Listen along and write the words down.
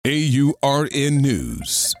AURN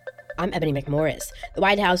News. I'm Ebony McMorris. The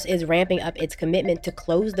White House is ramping up its commitment to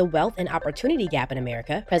close the wealth and opportunity gap in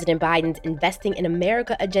America. President Biden's Investing in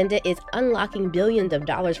America agenda is unlocking billions of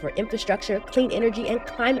dollars for infrastructure, clean energy, and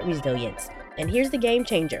climate resilience. And here's the game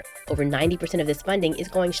changer. Over 90% of this funding is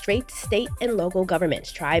going straight to state and local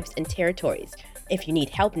governments, tribes, and territories. If you need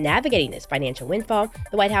help navigating this financial windfall,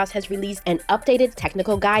 the White House has released an updated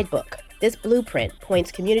technical guidebook. This blueprint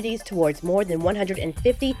points communities towards more than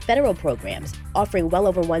 150 federal programs, offering well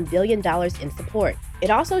over $1 billion in support.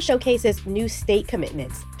 It also showcases new state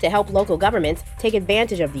commitments to help local governments take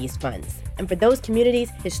advantage of these funds. And for those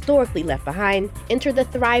communities historically left behind, enter the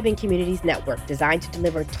Thriving Communities Network, designed to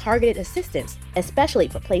deliver targeted assistance, especially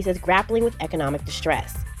for places grappling with economic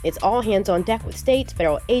distress. It's all hands on deck with states,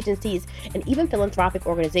 federal agencies, and even philanthropic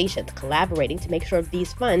organizations collaborating to make sure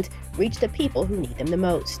these funds reach the people who need them the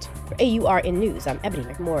most. For AURN News, I'm Ebony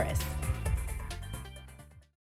McMorris.